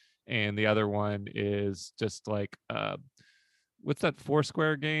 million, and the other one is just like what's that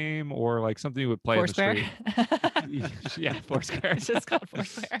Foursquare game or like something you would play Foursquare. in the street? Yeah, Foursquare. It's just called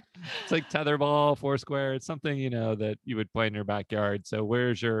Foursquare. It's like tetherball, Foursquare. It's something that you would play in your backyard. So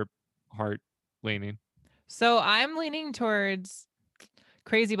where's your heart leaning? So I'm leaning towards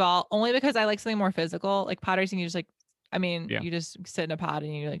Crazy Ball only because I like something more physical. Like pod racing, you just like I mean, Yeah. you just sit in a pod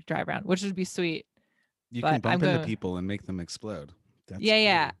and you like drive around, which would be sweet. You But can I'm bump into going- people and make them explode. That's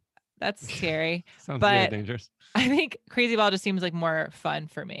Yeah. cool. That's scary. Sounds really But dangerous. I think Crazy Ball just seems like more fun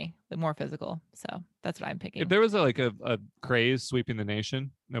for me, like more physical. So that's what I'm picking. If there was a craze sweeping the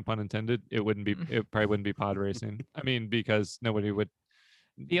nation, no pun intended, it probably wouldn't be pod racing. I mean, because nobody would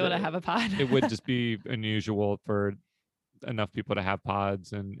Be able to have a pod. it would just be unusual for enough people to have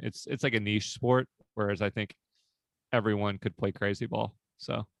pods, and it's like a niche sport, whereas I think everyone could play crazy ball.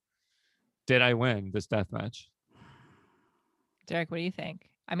 So did I win this death match? Derek, what do you think?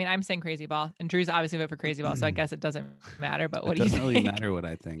 I mean, I'm saying Crazy Ball, and Drew's obviously voted for Crazy Ball, so I guess it doesn't matter. But what It do you doesn't think? really matter what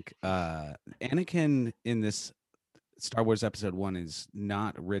I think. Anakin in this Star Wars Episode 1 is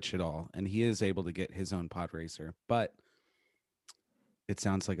not rich at all, and he is able to get his own pod racer, but it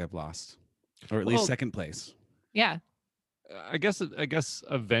sounds like I've lost, or at least Well, second place. Yeah, I guess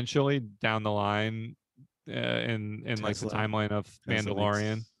eventually down the line, in like the Tesla. timeline of Tesla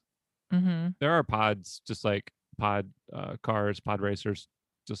Mandalorian, makes- mm-hmm. there are pods, just like pod cars, pod racers,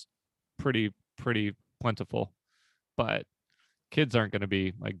 just pretty plentiful, but kids aren't going to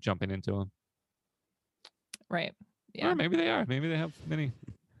be like jumping into them. Right. Yeah. Or maybe they are. Maybe they have many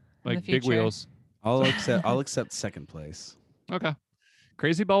the like big future. wheels. I'll accept second place. Okay.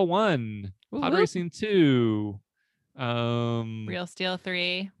 Crazy Ball 1, Woo Pod woo. Racing 2, Real Steel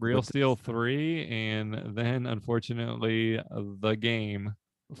 3. Real What's- Steel 3, and then unfortunately the game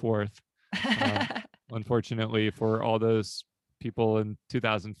 4th. Unfortunately for all those people in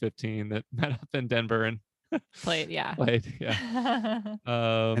 2015 that met up in Denver and Played. Yeah. played. Yeah.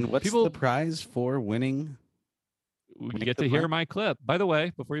 And what's people, the prize for winning? you Make get the to hear plan? my clip. By the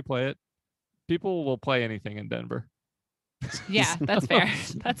way, before you play it, people will play anything in Denver. Yeah, that's fair.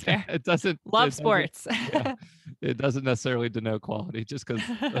 That's fair. It doesn't Love it doesn't- sports. yeah, it doesn't necessarily denote quality just because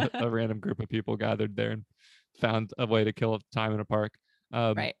a random group of people gathered there and found a way to kill time in a park.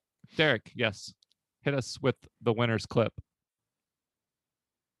 Right. Derek, yes, hit us with the winner's clip.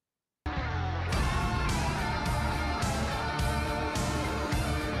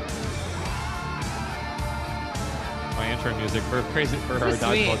 My intro music for our This is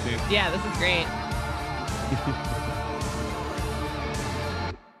sweet. dodgeball team. Yeah, this is great.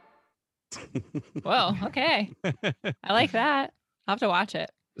 Whoa. Okay. I like that. I'll have to watch it.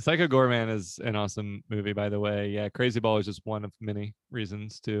 Psycho Gorman is an awesome movie, by the way. Yeah, Crazy Ball is just one of many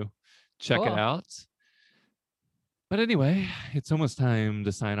reasons to check it Cool. out. But anyway, it's almost time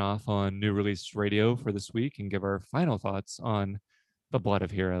to sign off on New Release Radio for this week and give our final thoughts on The Blood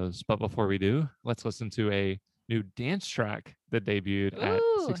of Heroes. But before we do, let's listen to a new dance track that debuted at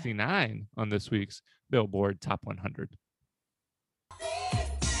Ooh. 69 on this week's Billboard Top 100.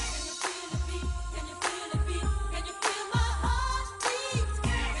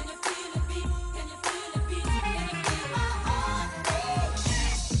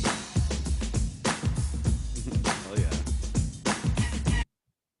 Oh yeah.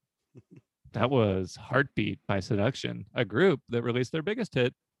 That was Heartbeat by Seduction, a group that released their biggest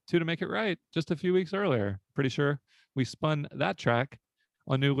hit, Two to Make It Right, just a few weeks earlier. Pretty sure we spun that track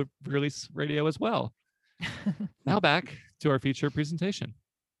on New Release Radio as well. Now back to our feature presentation.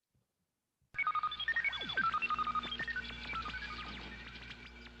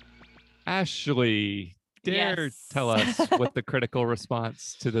 Ashley, dare tell us Yes. what the critical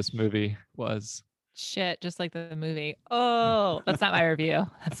response to this movie was. Shit, just like the movie. Oh, that's not my review.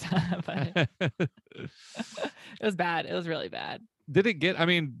 That's not, but it was bad. It was really bad. Did it get, I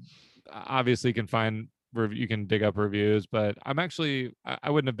mean, obviously you can find you can dig up reviews, but I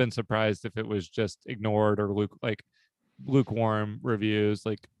wouldn't have been surprised if it was just ignored or lukewarm reviews.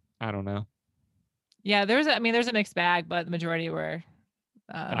 Like, I don't know. Yeah, there's a mixed bag, but the majority were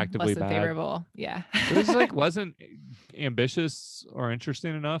Actively less than bad. favorable. Yeah. It was like wasn't ambitious or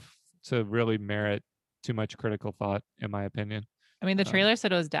interesting enough to really merit too much critical thought, in my opinion. I mean, the Um, trailer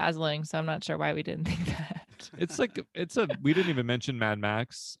said it was dazzling, so I'm not sure why we didn't think that. It's like we didn't even mention Mad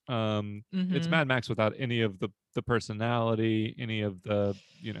Max. It's Mhm. Mad Max without any of the personality, any of the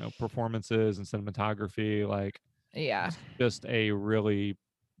performances and cinematography. Like, Yeah. just a really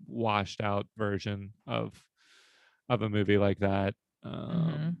washed out version of a movie like that.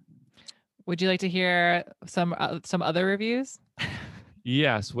 Mhm. Would you like to hear some other reviews?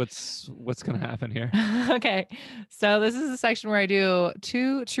 Yes, what's gonna happen here? Okay. So this is a section where I do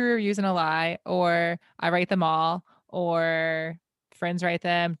 2 true reviews and a lie, or I write them all, or friends write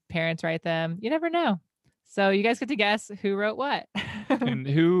them, parents write them. You never know. So you guys get to guess who wrote what. And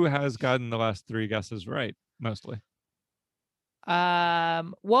who has gotten the last 3 guesses right? Mostly.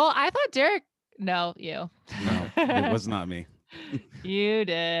 Well, I thought Derek. No, you. No, it was not me. You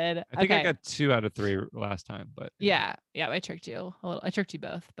did. I think Okay. I got 2 out of 3 last time, but Yeah. I tricked you a little. I tricked you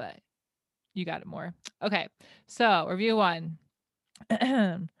both, but you got it more. Okay. So review 1.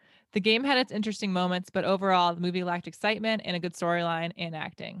 The game had its interesting moments, but overall, the movie lacked excitement and a good storyline and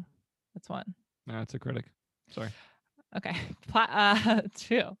acting. That's 1. that's a critic. Sorry. Okay. Plot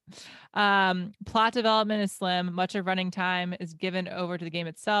 2. Plot development is slim. Much of running time is given over to the game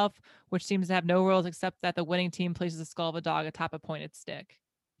itself, which seems to have no rules except that the winning team places the skull of a dog atop a pointed stick.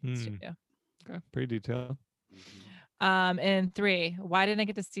 That's Hmm. 2. Okay, pretty detailed. And 3. Why didn't I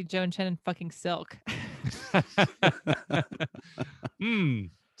get to see Joan Chen in fucking Silk?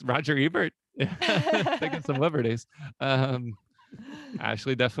 It's Roger Ebert taking some liberties.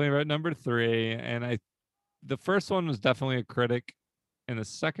 Ashley definitely wrote number 3, and the first one was definitely a critic, and the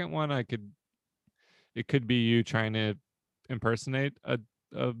second one it could be you trying to impersonate a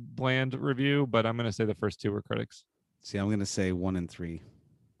bland review, but I'm gonna say the first 2 were critics. See, I'm gonna say 1 and 3.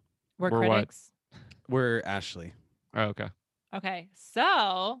 We're We're what? critics. We're Ashley. Oh, okay. Okay.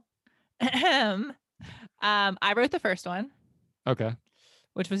 So I wrote the first one, Okay.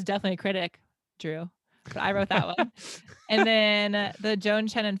 which was definitely a critic, Drew. But I wrote that one. And then the Joan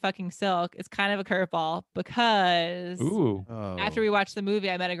Chen and fucking Silk is kind of a curveball because Ooh. Oh. after we watched the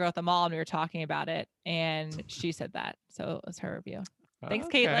movie, I met a girl at the mall and we were talking about it, and she said that. So it was her review. Thanks,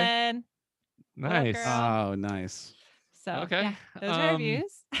 Okay. Caitlin. Nice. girl? Oh, nice. So Okay. yeah, those are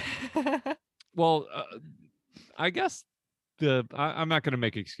reviews. Well, I guess I'm not going to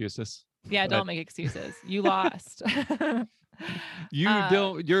make excuses. Yeah, But- don't make excuses. You lost. You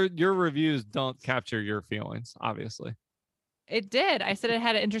don't. Your reviews don't capture your feelings, obviously. It did. I said it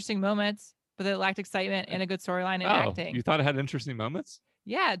had interesting moments, but it lacked excitement and a good storyline and acting. You thought it had interesting moments?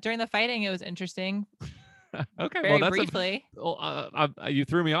 Yeah, during the fighting, it was interesting. Okay, Very well, briefly. You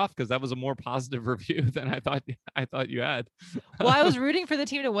threw me off because that was a more positive review than I thought you had. Well, I was rooting for the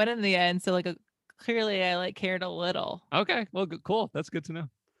team to win in the end, so clearly I cared a little. Okay, well, cool. That's good to know.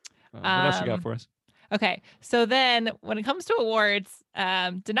 What else you got for us? Okay, so then when it comes to awards,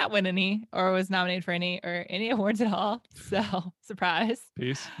 did not win any or was nominated for any awards at all. So surprise.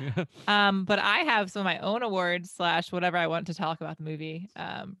 Peace. But I have some of my own awards / whatever I want to talk about the movie,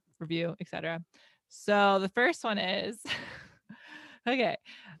 review, etc. So the first one is okay.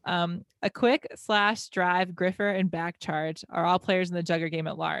 A quick / drive, griffer, and back charge are all players in the Jugger game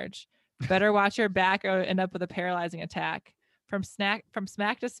at large. Better watch your back or end up with a paralyzing attack. From smack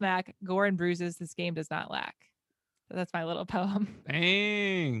to smack, gore and bruises, this game does not lack. So that's my little poem.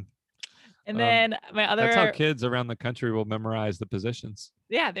 Dang. And then my other That's how kids around the country will memorize the positions.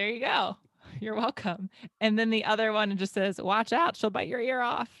 Yeah, there you go. You're welcome. And then the other one just says, "Watch out, she'll bite your ear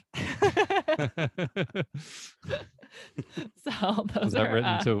off." So those Was that are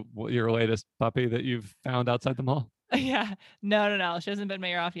written to your latest puppy that you've found outside the mall? yeah. No. She hasn't been my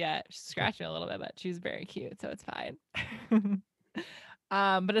ear off yet. She's scratching a little bit, but she's very cute, so it's fine.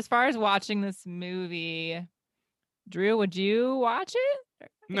 But as far as watching this movie, Drew, would you watch it?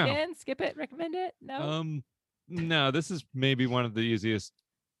 No. Again, skip it, recommend it? No. No, this is maybe one of the easiest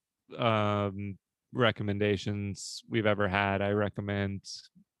recommendations we've ever had. I recommend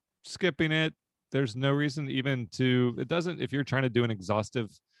skipping it. There's no reason even it doesn't, if you're trying to do an exhaustive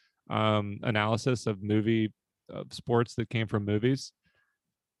analysis of sports that came from movies,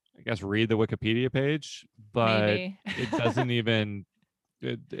 I guess read the Wikipedia page, but Maybe. it doesn't even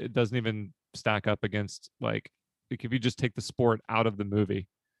it doesn't even stack up against like if you just take the sport out of the movie,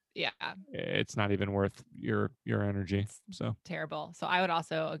 Yeah. it's not even worth your energy. So Terrible. So I would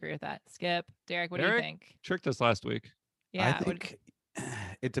also agree with that. Skip. Derek, what do you Derek? think? tricked us last week. Yeah. I think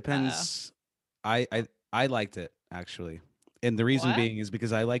it depends. I liked it actually. And the reason What? being is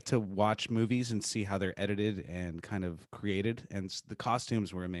because I like to watch movies and see how they're edited and kind of created. And the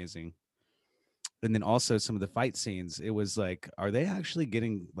costumes were amazing. And then also some of the fight scenes, it was like, are they actually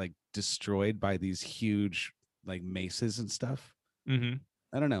getting like destroyed by these huge like maces and stuff? Mm-hmm.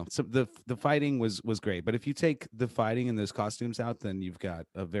 I don't know. So the fighting was great. But if you take the fighting and those costumes out, then you've got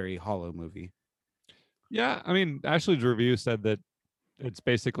a very hollow movie. Yeah, I mean, Ashley's review said that it's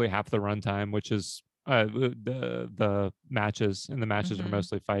basically half the runtime, which is the matches, and the matches are Mhm.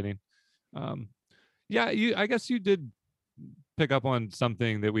 mostly fighting. Yeah, I guess you did pick up on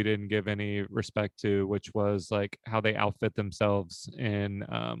something that we didn't give any respect to, which was like how they outfit themselves in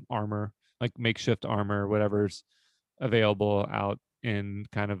armor, like makeshift armor, whatever's available out in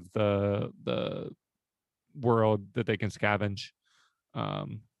kind of the world that they can scavenge.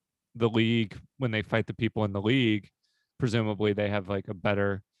 The league, when they fight the people in the league, presumably they have like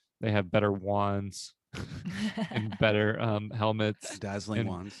better wands and better helmets, Dazzling and-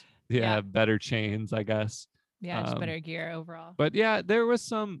 wands. yeah, Yeah. better chains, I guess. Yeah, just Um, better gear overall. But yeah, there was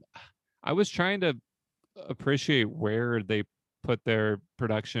some. I was trying to appreciate where they put their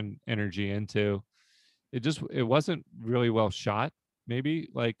production energy into. It wasn't really well shot. Maybe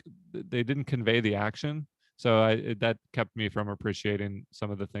like they didn't convey the action, so that kept me from appreciating some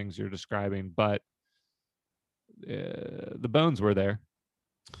of the things you're describing. But the bones were there.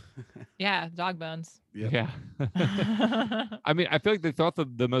 Yeah, dog bones. Yep. Yeah. I mean, I feel like they thought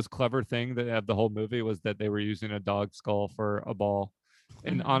the most clever thing that of the whole movie was that they were using a dog skull for a ball.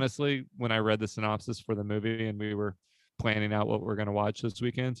 And Mhm. honestly, when I read the synopsis for the movie and we were planning out what we're going to watch this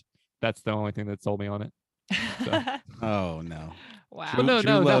weekend, that's the only thing that sold me on it. Oh no. Wow. Well, no,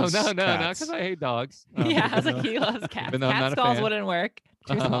 Drew no, no, loves no, no, not cats. because I hate dogs. Yeah, I was even like, though- he loves cats. even though I'm Cat not a skulls fan. wouldn't work.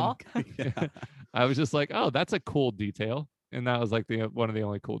 Too Um, small. Yeah. I was just like, oh, that's a cool detail, and that was like the one of the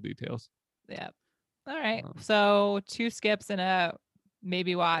only cool details. Yeah. All right. Um, So 2 skips and a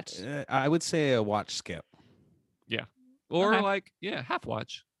maybe watch. I would say a watch skip. Or Okay. like, yeah, half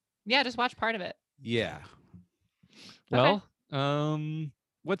watch. Yeah, just watch part of it. Yeah. Well,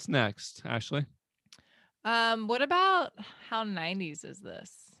 what's next, Ashley? What about how 90s is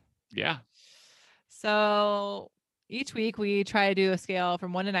this? Yeah. So each week we try to do a scale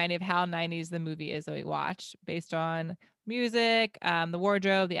from 1 to 90 of how 90s the movie is that we watch based on music, the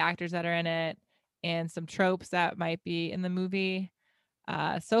wardrobe, the actors that are in it, and some tropes that might be in the movie.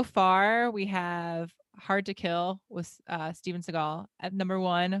 So far, we have Hard to Kill with Steven Seagal at number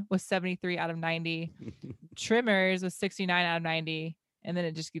 1 was 73 out of 90. Trimmers was 69 out of 90. And then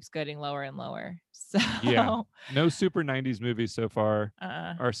it just keeps getting lower and lower. So Yeah. No super 90s movies so far.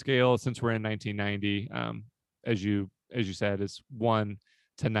 uh, Our scale, since we're in 1990, as you said, is 1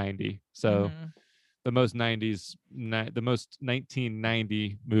 to 90. So mhm. the most 90s, the most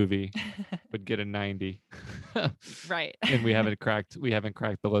 1990 movie would get a 90. Right. And we haven't cracked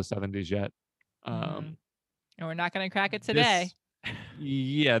the low 70s yet. Mhm. And we're not going to crack it this- today.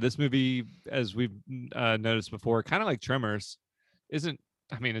 Yeah, this movie, as we've noticed before, kind of like Tremors, isn't.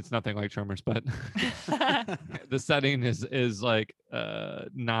 I mean, it's nothing like Tremors, but the setting is like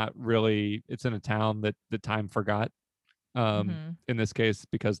not really. It's in a town that the time forgot. Mhm. In this case,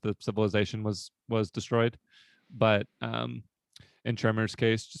 because the civilization was destroyed, but in Tremors'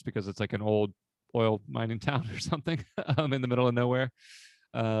 case, just because it's like an old oil mining town or something in the middle of nowhere.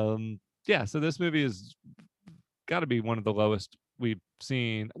 Yeah, so this movie is got to be one of the lowest we've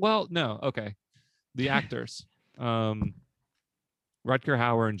seen. Well, no, okay. The actors, Rutger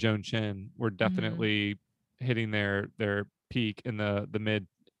Hauer and Joan Chen were definitely hitting their peak in the mid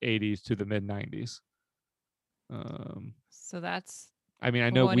 80s to the mid 90s. So that's I mean, I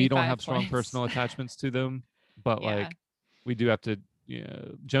know we don't 25 have strong points. personal attachments to them, but Yeah. like we do have to.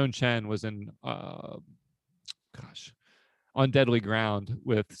 Joan Chen was in on Deadly Ground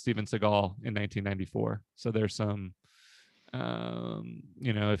with Steven Seagal in 1994. So there's some,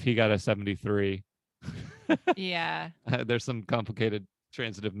 if he got a 73, yeah. there's some complicated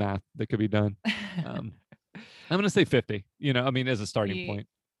transitive math that could be done. I'm going to say 50, I mean, as a starting Ye- point.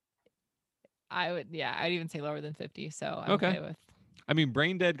 I'd even say lower than 50. So I'm Okay. okay with. I mean,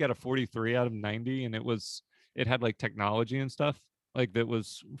 Brain Dead got a 43 out of 90, and it had like technology and stuff like that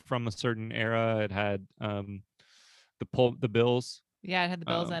was from a certain era. It had the bills. Yeah, it had the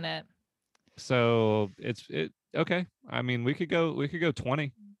bills in it. So okay. I mean, we could go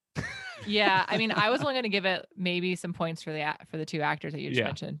 20. Yeah, I mean, I was only going to give it maybe some points for the 2 actors that you just Yeah,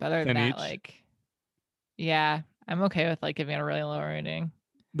 mentioned, but other than 10 that, each. like, yeah, I'm okay with like giving it a really low rating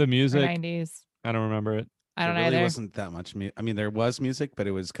The for music, 90s. I don't remember it. I don't there really either. wasn't that much I mean, there was music, but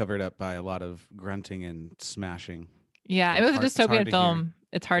it was covered up by a lot of grunting and smashing. Yeah, So it was a it's hard dystopian to hear. film.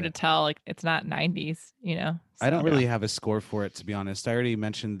 It's hard Yeah. to tell. Like, it's not 90s, I don't so- really have a score for it, to be honest. I already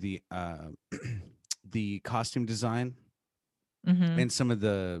mentioned the the costume design Mhm. and some of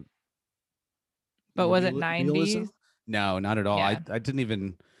the. But was it realism. 90s? No, not at all. Yeah. I didn't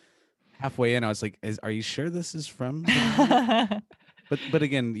even halfway in. I was like, "Are you sure this is from?" the-" but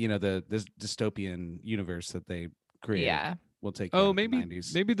again, this dystopian universe that they created Yeah. will take. Care Oh, of the maybe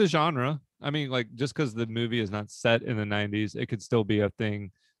 90s. maybe the genre. I mean, like just because the movie is not set in the 90s, it could still be a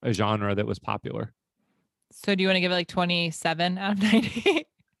genre that was popular. So do you want to give it like 27 out of 90?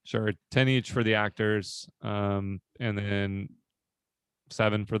 Sure, 10 each for the actors, and then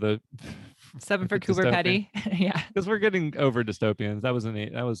 7 for the 7 for the Cooper dystopian. Petty. Yeah. Because we're getting over dystopians. That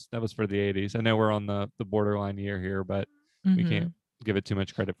was for the 80s. I know we're on the borderline year here, but we Mhm. can't give it too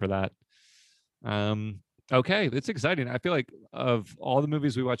much credit for that. Okay, it's exciting. I feel like of all the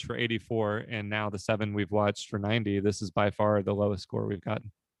movies we watched for 84 and now the 7 we've watched for 90, this is by far the lowest score we've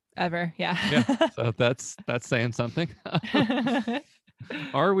gotten. Ever. Yeah. Yeah. So that's saying something.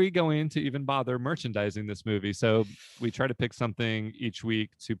 Are we going to even bother merchandising this movie? So we try to pick something each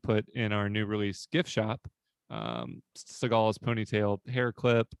week to put in our new release gift shop. Seagal's ponytail hair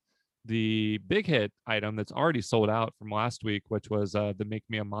clip, the big hit item that's already sold out from last week, which was the Make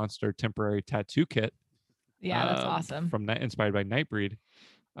Me a Monster temporary tattoo kit. Yeah, that's awesome. Inspired by Nightbreed.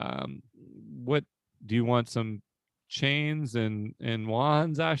 What do you want? Some chains and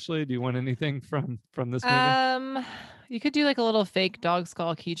wands, Ashley? Do you want anything from this movie? You could do like a little fake dog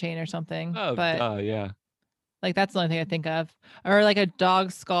skull keychain or something. Oh, but yeah. Like that's the only thing I think of. Or like a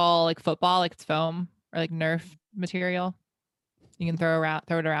dog skull, like football, like it's foam or like Nerf material. You can throw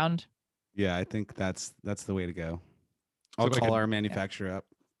it around. Yeah, I think that's the way to go. I'll like call our manufacturer up.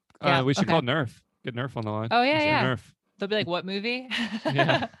 Yeah, We should okay. call Nerf. Get Nerf on the line. Oh, yeah, Mr. yeah. Nerf. They'll be like, what movie?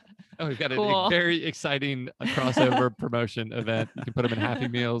 Yeah. Oh, we've got Cool. a very exciting crossover promotion event. You can put them in Happy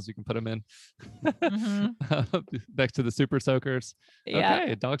Meals. You can put them in next to the Super Soakers. Yeah.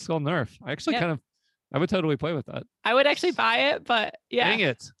 Okay, dog skull Nerf. I actually I would totally play with that. I would actually buy it, but yeah. Dang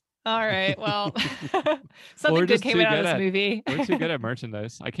it. All right. Well, something good came out of this movie. We're too good at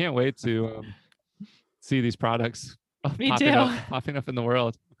merchandise. I can't wait to see these products Me popping up in the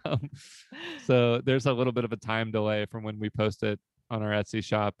world. So there's a little bit of a time delay from when we post it on our Etsy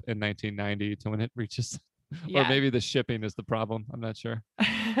shop in 1990 to when it reaches, or maybe the shipping is the problem. I'm not sure.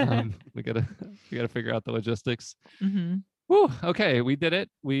 We gotta figure out the logistics. Mm-hmm. Woo, okay, we did it.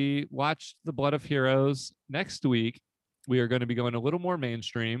 We watched The Blood of Heroes. Next week, we are going to be going a little more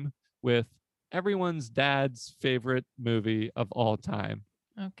mainstream with everyone's dad's favorite movie of all time.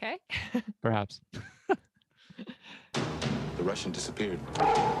 Okay. Perhaps. The Russian disappeared.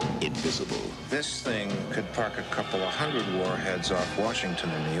 Invisible. This thing could park a couple of hundred warheads off Washington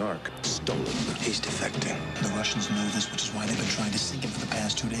and New York. Stolen. He's defecting. The Russians know this, which is why they've been trying to sink him for the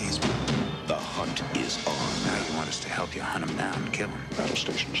past 2 days. The hunt is on. Now you want us to help you hunt him down and kill him. Battle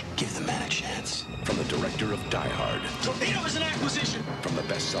stations. Give the man a chance. From the director of Die Hard. Torpedo is an acquisition! From the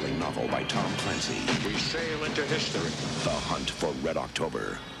best-selling novel by Tom Clancy. We sail into history. The Hunt for Red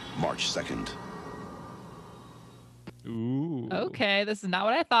October. March 2nd. Ooh. Okay. This is not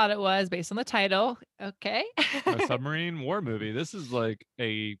what I thought it was based on the title. Okay. A submarine war movie. This is like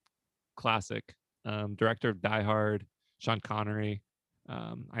a classic. Director of Die Hard, Sean Connery.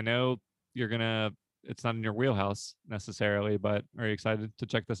 I know it's not in your wheelhouse necessarily, but are you excited to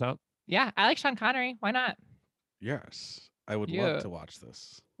check this out? Yeah. I like Sean Connery. Why not? Yes, I would Yeah. love to watch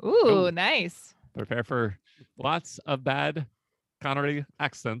this. Ooh, nice. Prepare for lots of bad Connery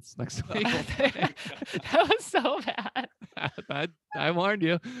accents next week. That was so bad. I warned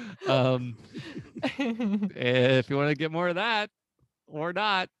you. If you want to get more of that or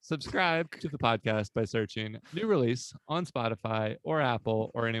not, subscribe to the podcast by searching New Release on Spotify or Apple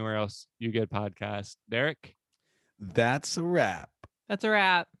or anywhere else you get podcasts. Derek? That's a wrap. That's a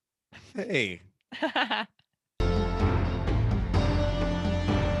wrap. Hey.